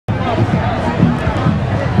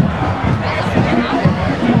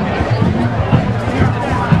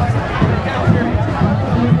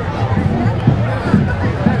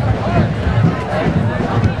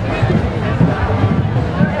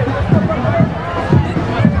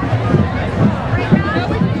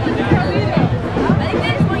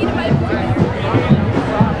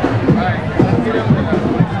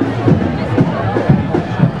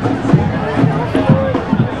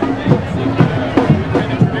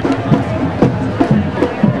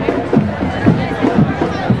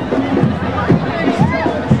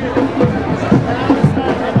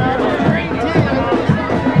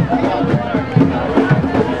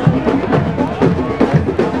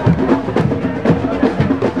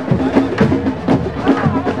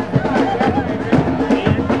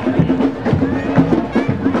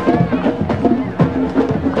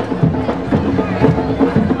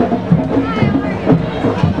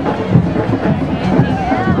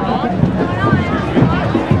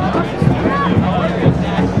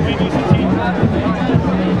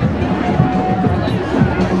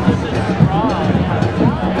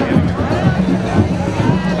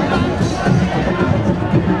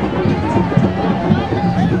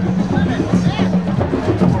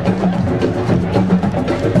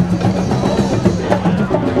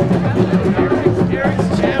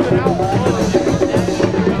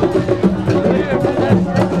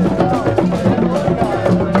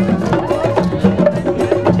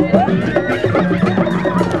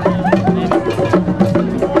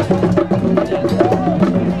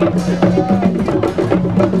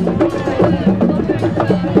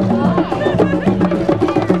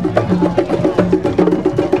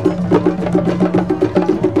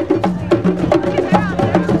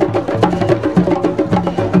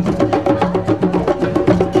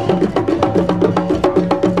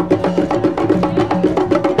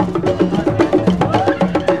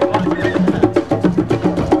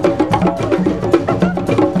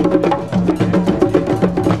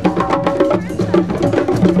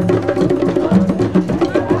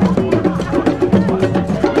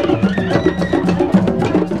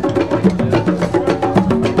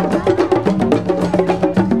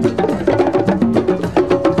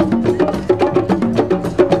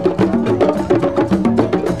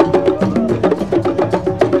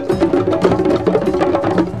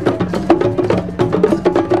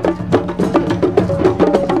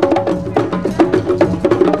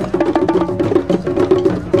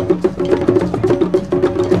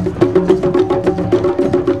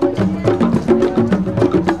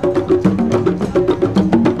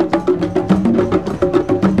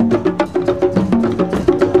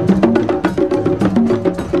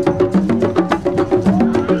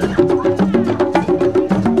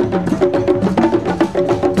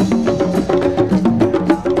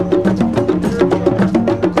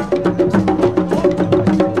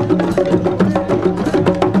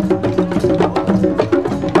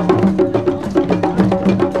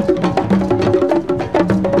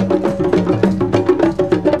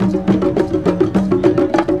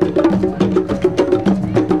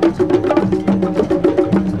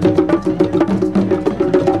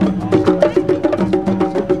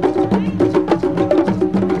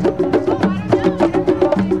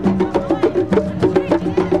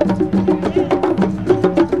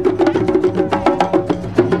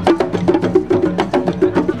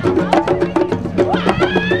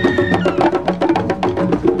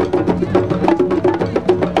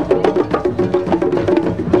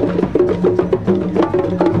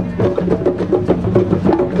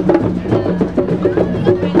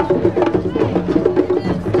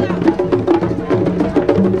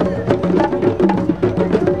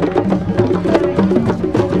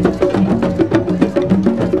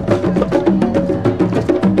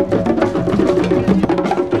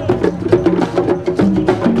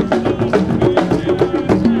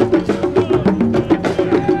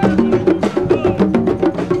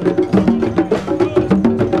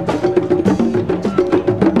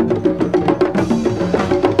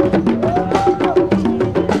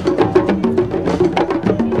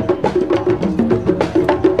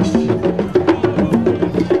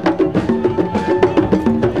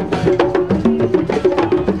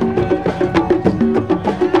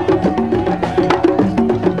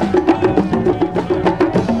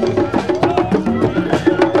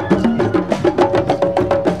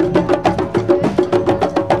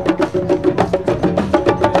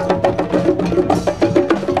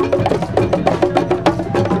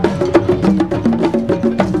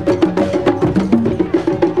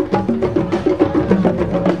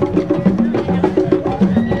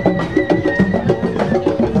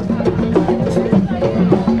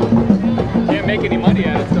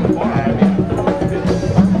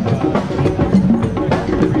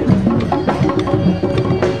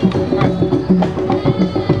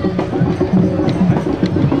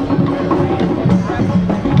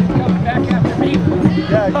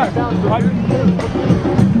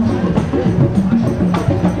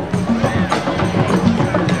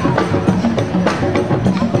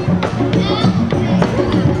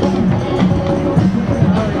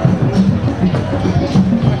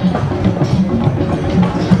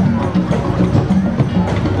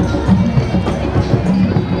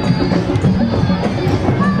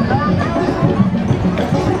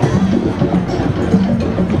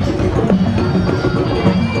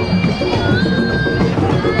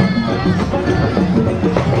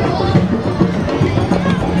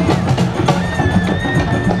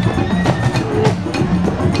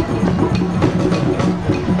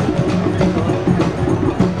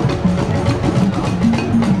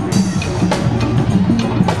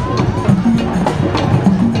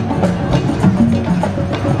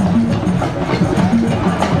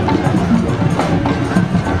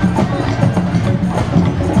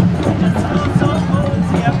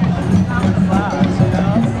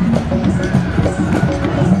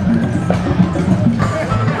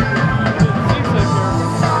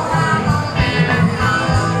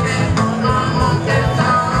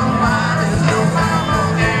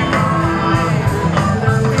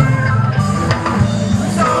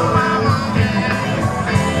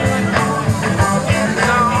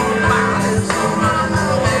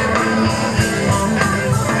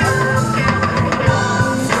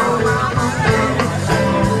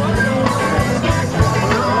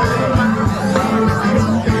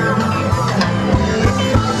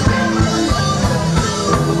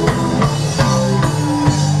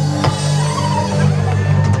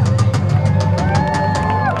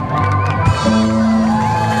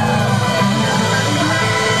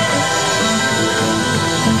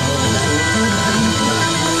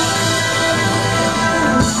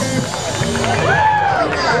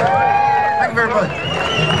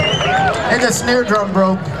The snare drum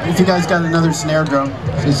broke. If you guys got another snare drum,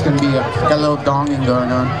 so it's gonna be got a little donging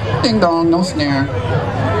going on. Ding dong, no snare.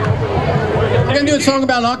 We're gonna do a song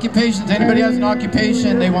about occupations. Anybody has an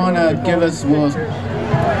occupation they want to give us? We'll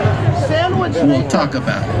talk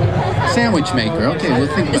about it. Sandwich maker. Okay, we'll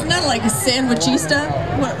think about it. Isn't that like a sandwichista?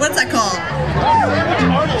 What's that called?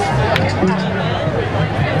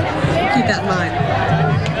 Keep that in mind.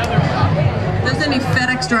 If there's any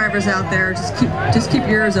FedEx drivers out there, just keep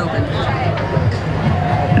your ears open.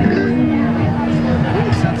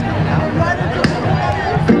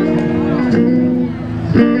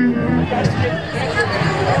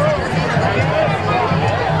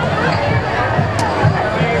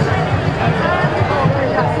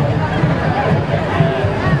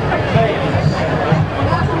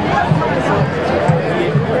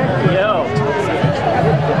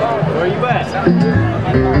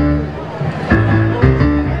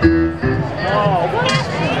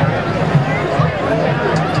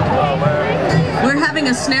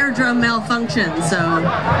 A snare drum malfunction, so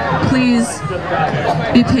please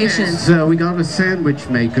be patient. So we got a sandwich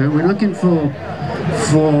maker. We're looking for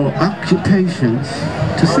occupations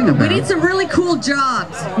to sing about. We need some really cool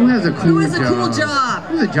jobs. Who has a cool job? Cool job?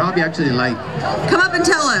 Who's a job you actually like? Come up and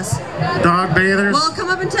tell us. Dog bathers? Well, come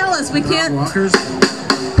up and tell us. We can't. Walkers?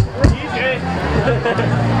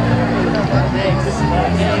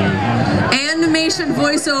 Animation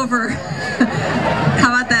voiceover. How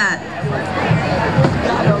about that?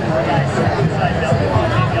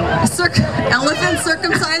 Elephant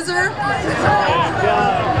circumciser?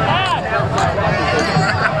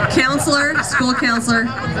 Counselor, school counselor.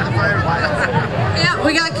 Yeah,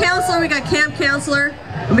 we got counselor, we got camp counselor.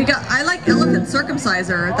 I like elephant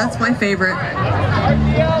circumciser, that's my favorite.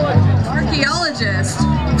 Archaeologist.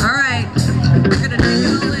 All right, we're gonna take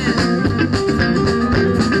it all in.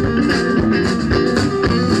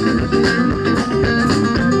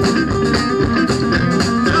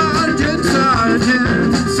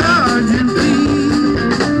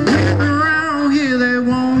 Around here they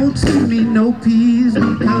won't see me no peas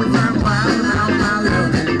because